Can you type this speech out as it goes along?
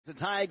The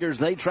Tigers,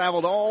 they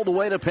traveled all the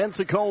way to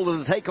Pensacola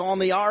to take on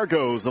the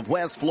Argos of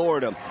West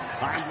Florida.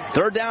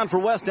 Third down for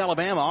West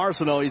Alabama.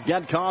 Arceneaux, he's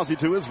got Causey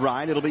to his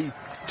right. It'll be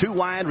two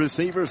wide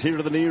receivers here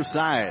to the near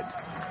side.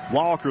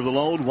 Walker, the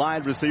lone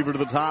wide receiver to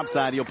the top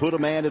side. He'll put a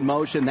man in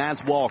motion.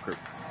 That's Walker.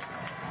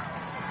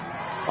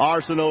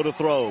 Arceneaux to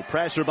throw.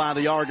 Pressure by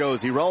the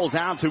Argos. He rolls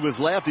out to his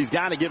left. He's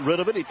got to get rid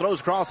of it. He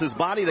throws across his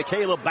body to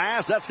Caleb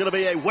Bass. That's going to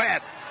be a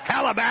West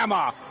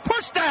Alabama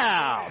push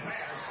down.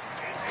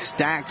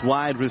 Stacked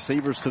wide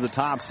receivers to the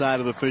top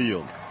side of the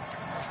field.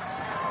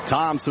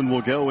 Thompson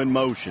will go in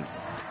motion.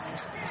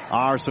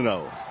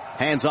 Arceneaux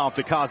hands off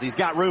to Causey. He's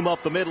got room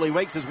up the middle. He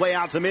makes his way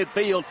out to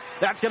midfield.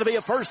 That's going to be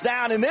a first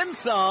down and then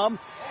some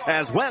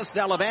as West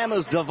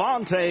Alabama's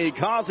Devontae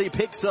Causey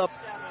picks up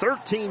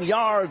 13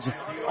 yards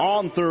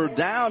on third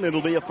down.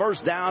 It'll be a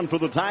first down for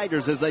the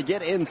Tigers as they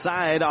get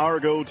inside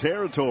Argo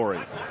territory.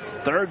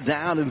 Third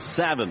down and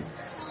 7.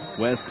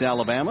 West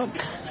Alabama.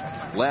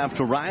 Left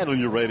to right on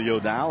your radio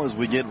dial as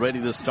we get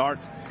ready to start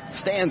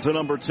stanza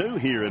number 2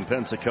 here in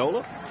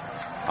Pensacola.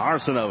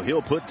 Arceneaux,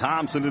 he'll put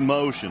Thompson in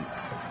motion.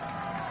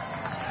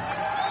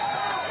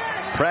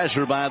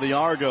 Pressure by the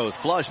Argos.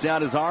 Flushed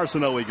out is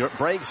Arceneaux. He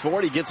breaks for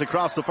it. He gets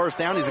across the first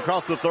down. He's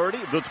across the 30,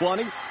 the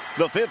 20,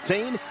 the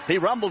 15. He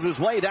rumbles his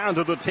way down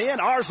to the 10.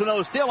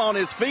 Arceneaux still on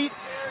his feet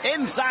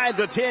inside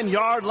the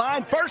 10-yard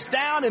line. First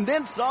down and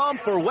then some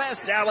for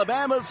West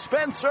Alabama's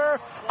Spencer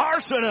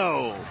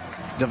Arceneaux.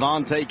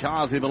 Devontae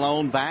Causey, the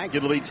lone back.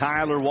 It'll be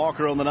Tyler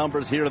Walker on the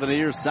numbers here to the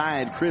near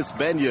side. Chris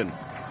Binion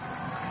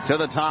to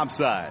the top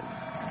side.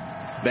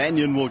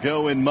 Binion will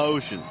go in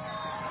motion.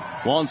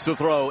 Wants to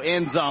throw,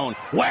 end zone.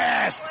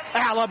 West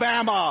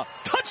Alabama,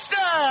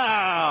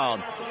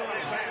 touchdown!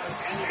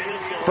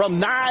 From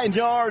 9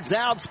 yards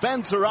out,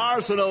 Spencer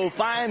Arceneaux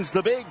finds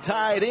the big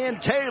tight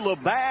end,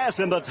 Caleb Bass,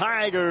 and the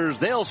Tigers,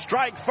 they'll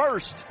strike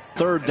first.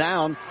 Third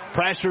down,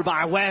 pressure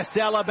by West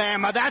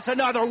Alabama. That's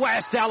another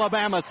West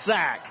Alabama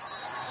sack.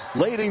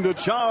 Leading the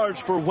charge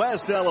for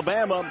West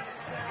Alabama,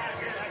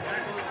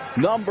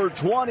 number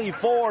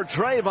 24,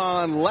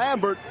 Trevon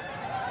Lambert.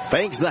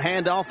 Fakes the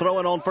handoff,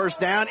 throwing on first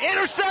down.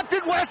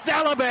 Intercepted West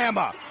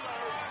Alabama.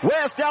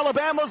 West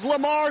Alabama's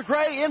Lamar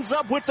Gray ends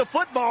up with the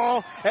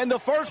football. And the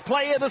first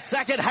play of the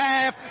second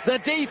half, the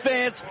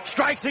defense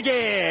strikes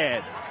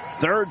again.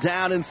 Third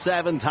down and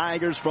 7,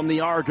 Tigers from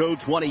the Argo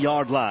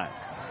 20-yard line.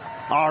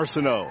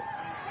 Arceneaux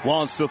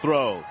wants to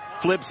throw.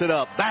 Flips it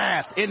up.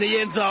 Bass in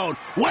the end zone.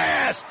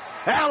 West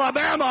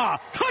Alabama,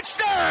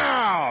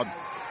 touchdown!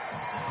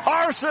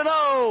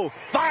 Arceneaux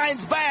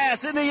finds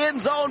Bass in the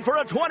end zone for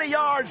a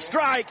 20-yard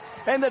strike,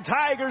 and the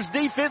Tigers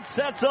defense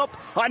sets up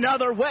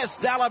another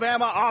West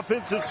Alabama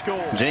offensive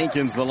score.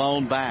 Jenkins, the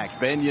lone back.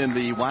 Binion,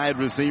 the wide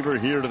receiver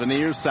here to the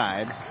near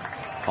side.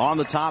 On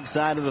the top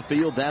side of the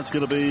field, that's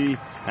going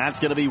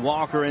to be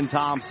Walker and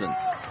Thompson.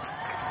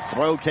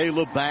 Throw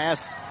Caleb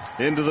Bass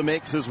into the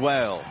mix as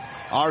well.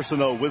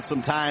 Arceneaux with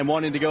some time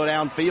wanting to go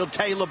downfield.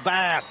 Caleb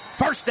Bass,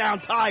 first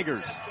down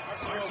Tigers.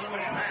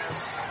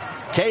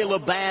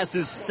 Caleb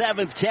Bass's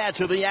 7th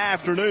catch of the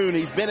afternoon.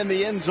 He's been in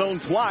the end zone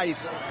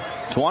twice.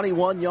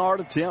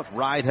 21-yard attempt,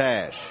 right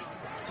hash.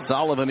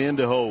 Sullivan in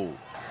to hold.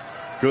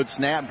 Good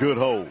snap, good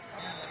hold.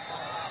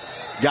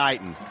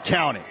 Guyton,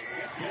 count it.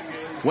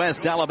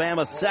 West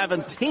Alabama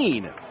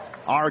 17.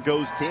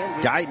 Argos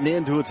 10. Guyton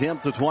in to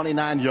attempt the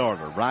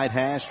 29-yarder. Right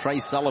hash, Trey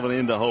Sullivan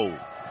in to hold.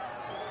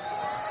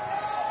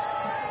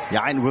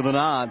 Guyton with a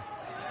nod.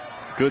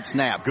 Good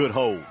snap, good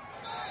hold.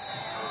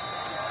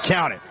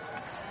 Count it.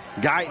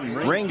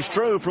 Guyton rings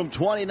true from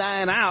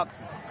 29 out.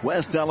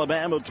 West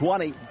Alabama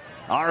 20.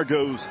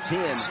 Argos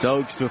 10.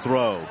 Stokes to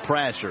throw.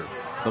 Pressure.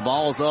 The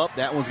ball's up.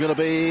 That one's going to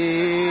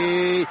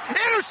be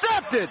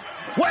intercepted.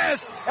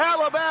 West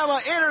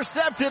Alabama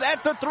intercepted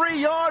at the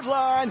 3-yard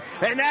line.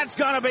 And that's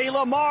going to be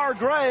Lamar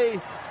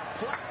Gray.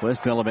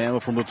 West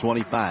Alabama from the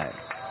 25.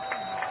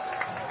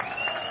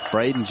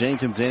 Braden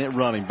Jenkins in at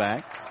running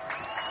back.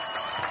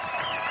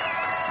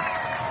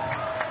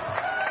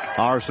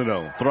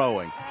 Arceneaux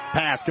throwing.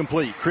 Pass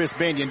complete. Chris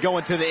Binion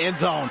going to the end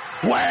zone.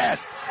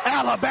 West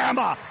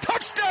Alabama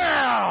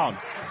touchdown!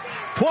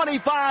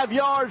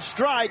 25-yard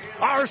strike.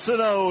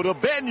 Arceneaux to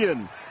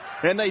Binion.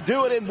 And they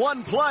do it in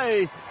one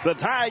play. The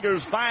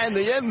Tigers find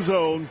the end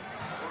zone.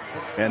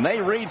 And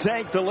they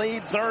retake the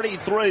lead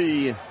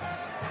 33-27.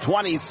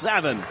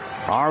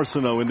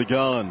 Arceneaux in the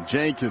gun.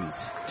 Jenkins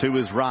to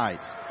his right.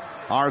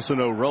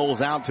 Arceneaux rolls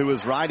out to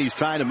his right. He's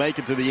trying to make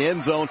it to the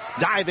end zone.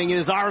 Diving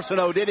is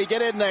Arceneaux. Did he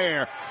get in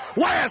there?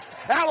 West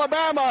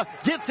Alabama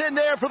gets in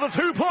there for the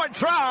 2-point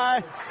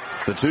try.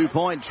 The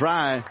 2-point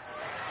try.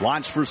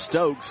 Watch for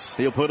Stokes.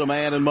 He'll put a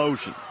man in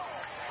motion.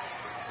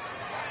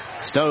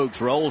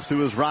 Stokes rolls to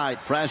his right.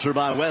 Pressure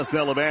by West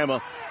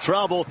Alabama.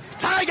 Trouble.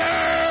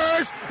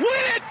 Tigers win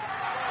it!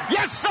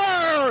 Yes,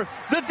 sir!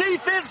 The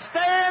defense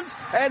stands,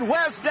 and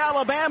West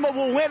Alabama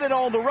will win it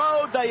on the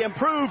road. They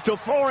improve to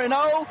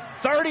 4-0,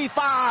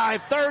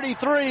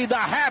 35-33, the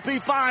happy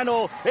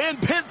final in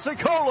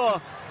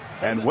Pensacola.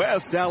 And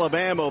West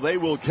Alabama, they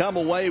will come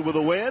away with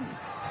a win.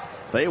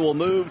 They will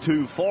move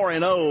to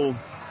 4-0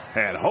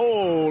 And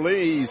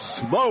holy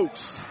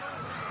smokes,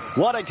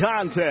 what a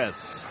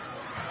contest.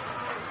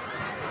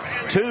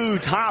 Two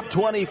top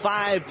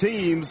 25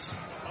 teams.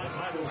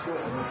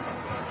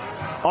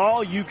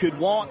 All you could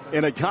want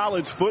in a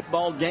college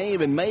football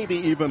game, and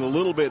maybe even a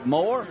little bit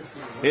more.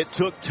 It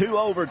took 2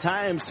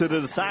 overtimes to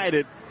decide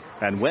it.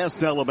 And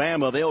West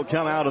Alabama, they'll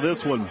come out of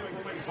this one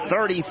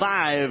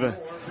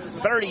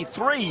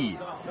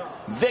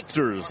 35-33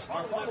 victors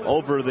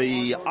over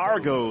the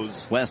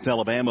Argos. West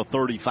Alabama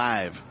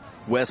 35,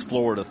 West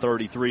Florida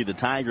 33. The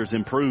Tigers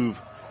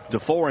improve to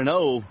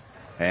 4-0.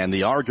 And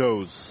the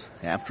Argos,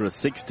 after a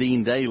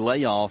 16-day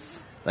layoff,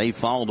 they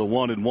fall to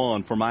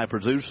 1-1. For my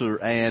producer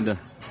and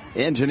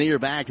engineer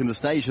back in the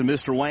station,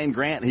 Mr. Wayne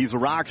Grant. He's a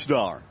rock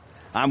star.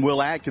 I'm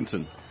Will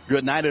Atkinson.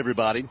 Good night,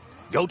 everybody.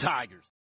 Go Tigers.